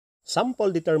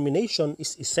Sample determination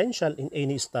is essential in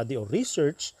any study or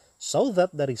research so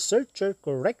that the researcher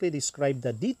correctly describe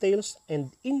the details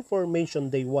and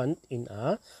information they want in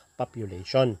a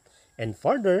population, and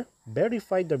further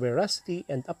verify the veracity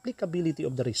and applicability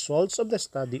of the results of the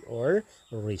study or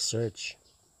research.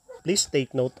 Please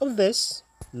take note of this.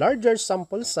 Larger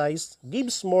sample size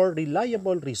gives more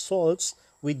reliable results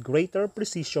with greater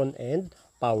precision and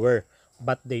power,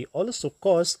 but they also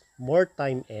cost more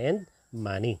time and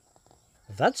money.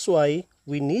 That's why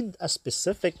we need a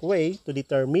specific way to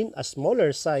determine a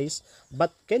smaller size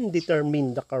but can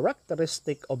determine the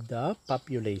characteristic of the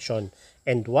population.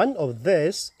 And one of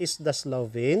this is the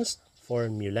Slovin's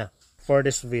formula. For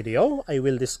this video, I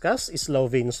will discuss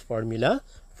Slovin's formula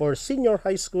for senior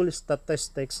high school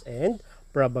statistics and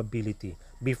probability.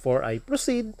 Before I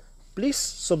proceed, please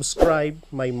subscribe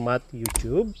my math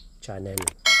YouTube channel.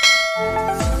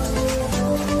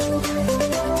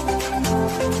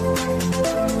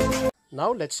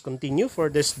 Now let's continue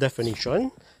for this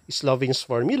definition. Slovin's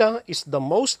formula is the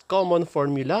most common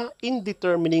formula in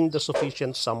determining the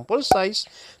sufficient sample size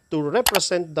to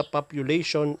represent the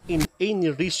population in any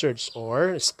research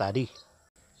or study.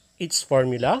 Its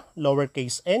formula,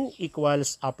 lowercase n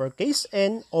equals uppercase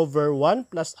n over 1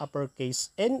 plus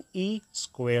uppercase n(e)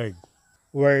 squared,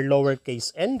 where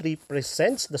lowercase n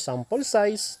represents the sample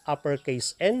size,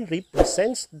 uppercase n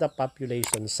represents the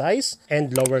population size,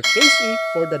 and lowercase e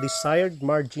for the desired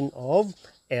margin of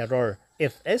error.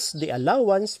 F is the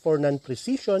allowance for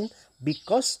non-precision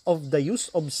because of the use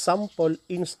of sample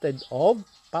instead of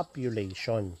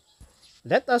population.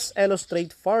 Let us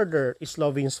illustrate further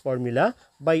Slovin's formula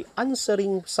by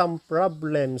answering some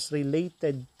problems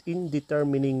related in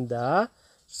determining the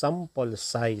sample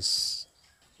size.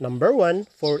 Number 1,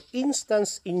 for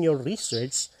instance, in your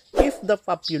research, if the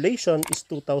population is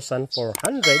 2,400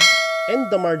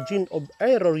 and the margin of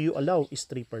error you allow is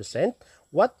 3%,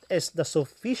 what is the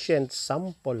sufficient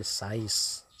sample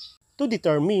size? To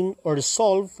determine or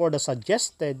solve for the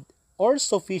suggested or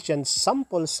sufficient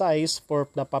sample size for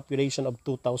the population of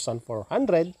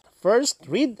 2,400, first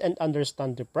read and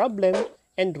understand the problem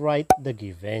and write the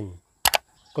given.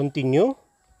 Continue.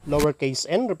 Lowercase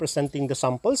n representing the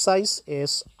sample size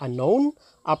is unknown.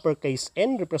 Uppercase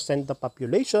n represent the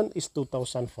population is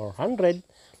 2,400.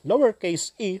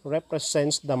 Lowercase e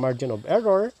represents the margin of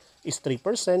error is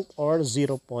 3% or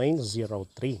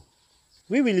 0.03.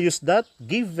 We will use that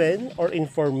given or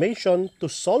information to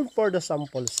solve for the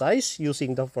sample size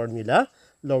using the formula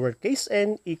lowercase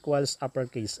n equals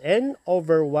uppercase n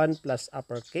over 1 plus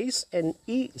uppercase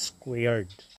n(e)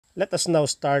 squared. Let us now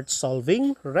start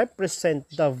solving. Represent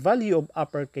the value of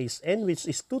uppercase n, which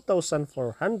is 2,400,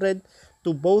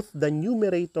 to both the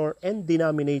numerator and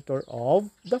denominator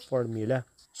of the formula.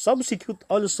 Substitute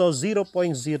also 0.03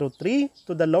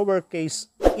 to the lowercase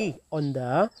e on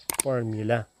the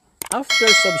formula.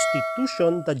 After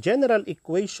substitution, the general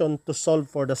equation to solve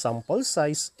for the sample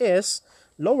size is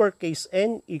lowercase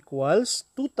n equals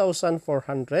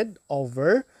 2,400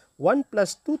 over 1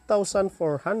 plus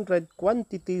 2,400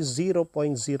 quantity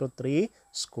 0.03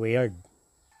 squared.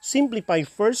 Simplify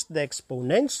first the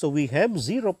exponents, so we have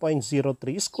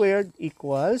 0.03 squared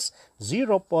equals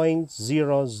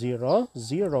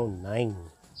 0.0009.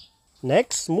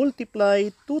 Next, multiply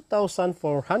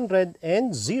 2,400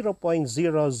 and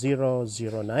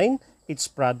 0.0009. Its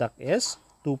product is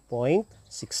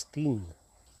 2.16.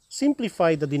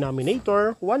 Simplify the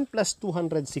denominator. 1 plus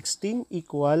 216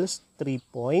 equals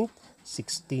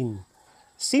 3.16.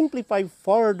 Simplify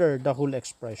further the whole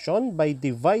expression by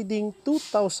dividing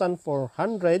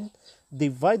 2,400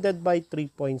 divided by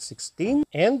 3.16,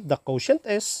 and the quotient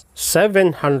is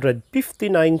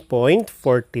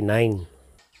 759.49.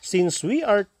 Since we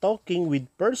are talking with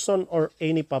person or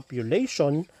any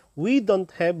population, we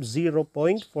don't have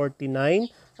 0.49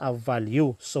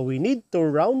 value. So we need to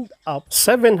round up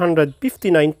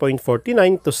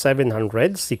 759.49 to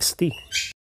 760.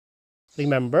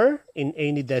 Remember, in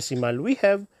any decimal we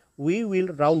will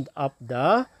round up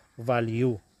the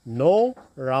value. No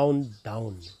round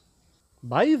down.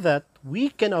 By that, we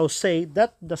can now say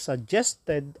that the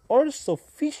suggested or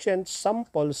sufficient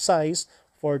sample size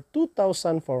for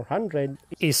 2,400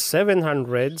 is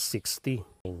 760.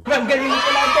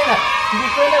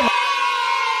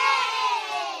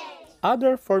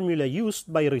 Other formula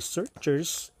used by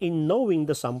researchers in knowing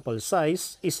the sample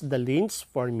size is the Lynch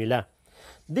formula.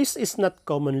 This is not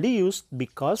commonly used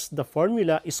because the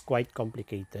formula is quite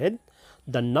complicated,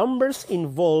 the numbers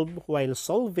involved while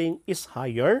solving is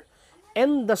higher,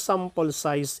 and the sample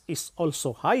size is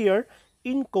also higher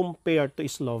in compared to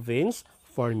Slovin's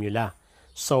formula.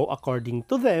 So according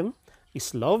to them,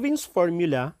 Slovin's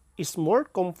formula is more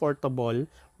comfortable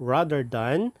rather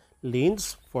than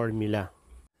Lind's formula.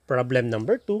 Problem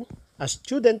number 2. A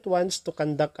student wants to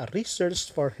conduct a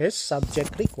research for his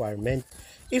subject requirement.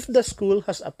 If the school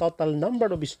has a total number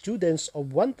of students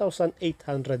of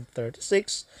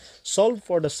 1,836, solve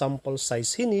for the sample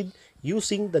size he needs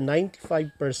using the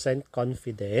 95%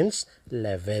 confidence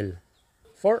level.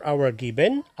 For our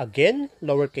given, again,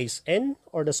 lowercase n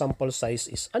or the sample size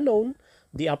is unknown.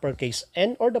 The uppercase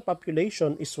n or the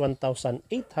population is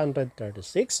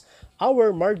 1,836.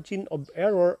 Our margin of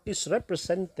error is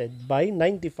represented by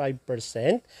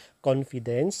 95%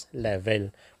 confidence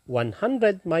level.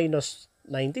 100 minus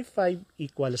 95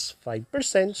 equals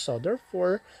 5%. So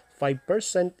therefore,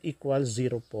 5% equals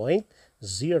 0.05.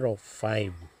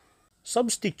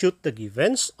 Substitute the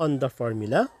givens on the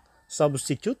formula.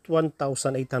 Substitute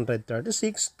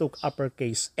 1,836 to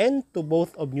uppercase n to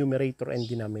both of numerator and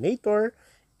denominator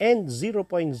and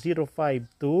 0.05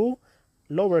 to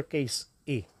lowercase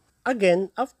a.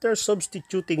 Again, after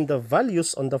substituting the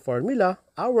values on the formula,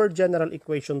 our general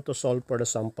equation to solve for the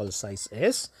sample size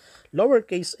is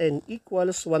lowercase n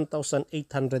equals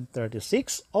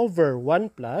 1,836 over 1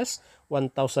 plus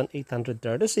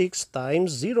 1,836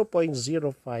 times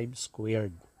 0.05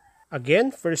 squared.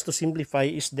 Again, first to simplify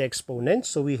is the exponent.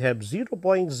 So we have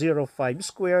 0.05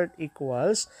 squared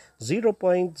equals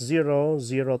 0.0025.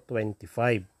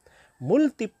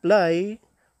 Multiply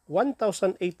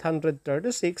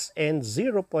 1,836 and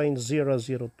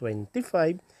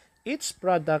 0.0025. Its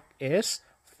product is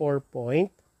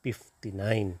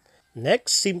 4.59.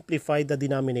 Next, simplify the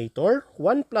denominator.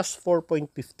 1 plus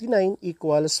 4.59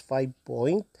 equals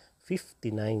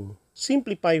 5.59.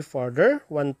 Simplify further,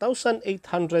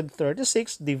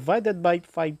 1,836 divided by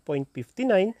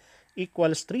 5.59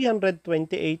 equals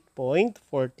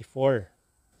 328.44,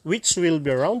 which will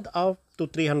be round up to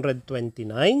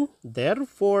 329.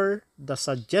 Therefore, the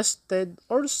suggested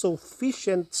or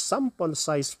sufficient sample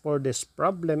size for this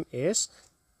problem is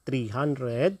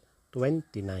 329.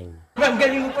 Ang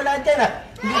galing mo pala dyan ah.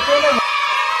 Hindi ko alam.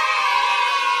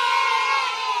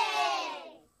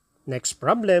 Next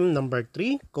problem, number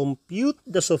 3. Compute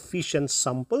the sufficient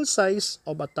sample size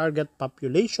of a target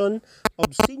population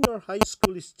of senior high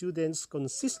school students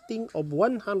consisting of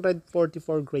 144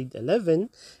 grade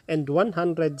 11 and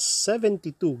 172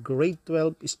 grade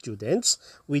 12 students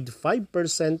with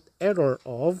 5% error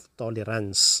of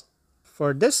tolerance.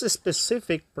 For this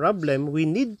specific problem, we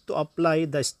need to apply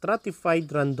the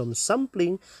stratified random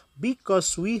sampling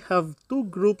because we have two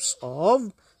groups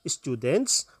of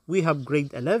students. We have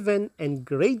grade 11 and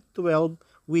grade 12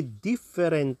 with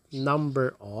different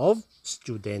number of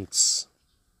students.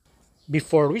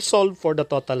 Before we solve for the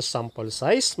total sample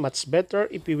size, much better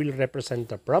if we will represent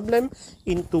the problem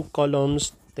in two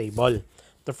columns table.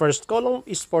 The first column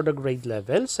is for the grade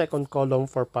level, second column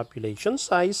for population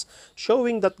size,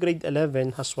 showing that grade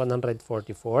 11 has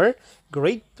 144,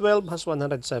 grade 12 has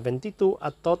 172,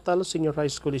 a total senior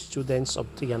high school students of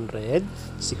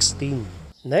 316.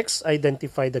 Next,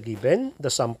 identify the given.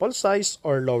 The sample size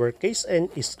or lowercase n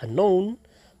is unknown.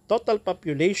 Total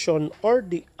population or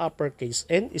the uppercase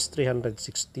n is 316.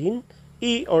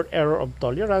 E or error of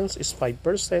tolerance is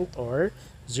 5% or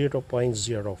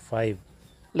 0.05.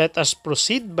 Let us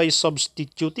proceed by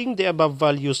substituting the above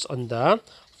values on the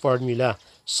formula.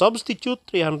 Substitute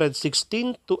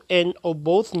 316 to n of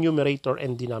both numerator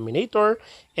and denominator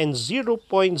and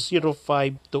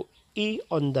 0.05 to e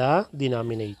on the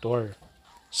denominator.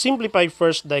 Simplify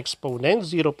first the exponent.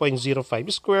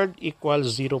 0.05 squared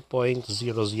equals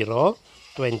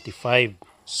 0.0025.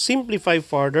 Simplify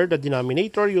further the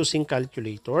denominator using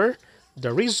calculator.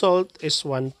 The result is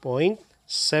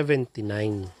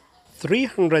 1.79.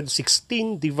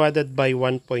 316 divided by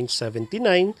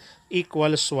 1.79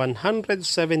 equals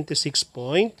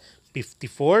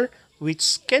 176.54,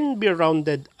 which can be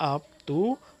rounded up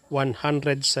to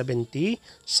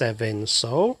 177.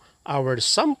 So, our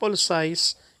sample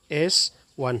size is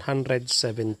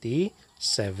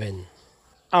 177.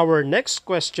 Our next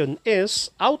question is,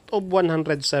 out of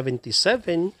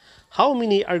 177, how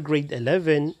many are grade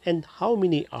 11 and how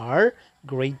many are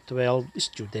grade 12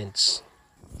 students?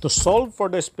 To solve for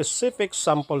the specific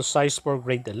sample size for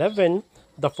grade 11,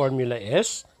 the formula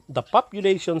is the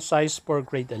population size for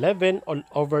grade 11 all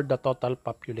over the total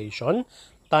population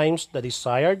times the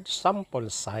desired sample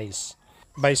size.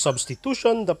 By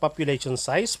substitution, the population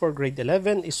size for grade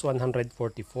 11 is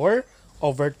 144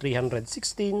 over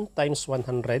 316 times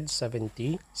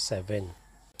 177.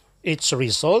 Its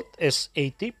result is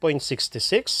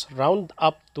 80.66, round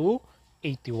up to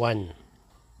 81.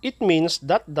 It means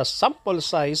that the sample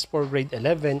size for grade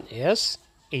 11 is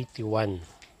 81.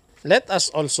 Let us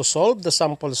also solve the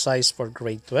sample size for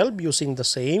grade 12 using the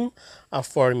same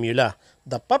formula.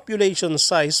 The population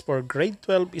size for grade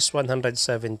 12 is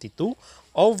 172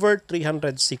 over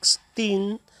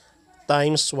 316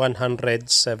 times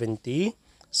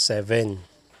 177.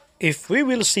 If we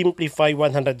will simplify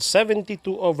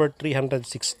 172 over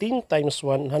 316 times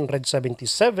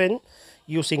 177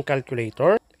 using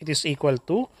calculator, it is equal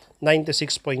to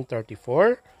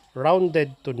 96.34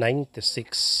 rounded to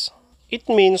 96. It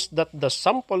means that the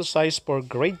sample size for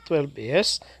grade 12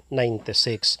 is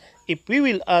 96. If we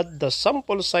will add the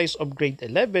sample size of grade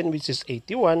 11, which is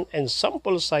 81, and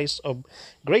sample size of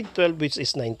grade 12, which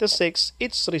is 96,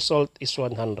 its result is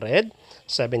 177,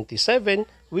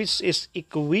 which is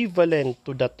equivalent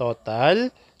to the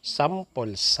total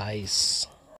sample size.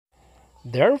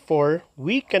 Therefore,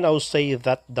 we can now say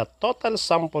that the total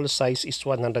sample size is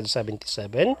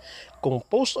 177,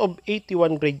 composed of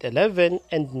 81 grade 11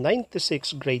 and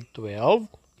 96 grade 12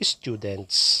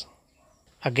 students.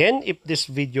 Again, if this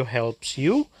video helps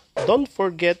you, don't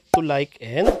forget to like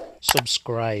and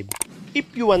subscribe.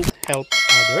 If you want to help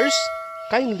others,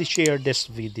 kindly share this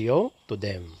video to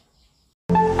them.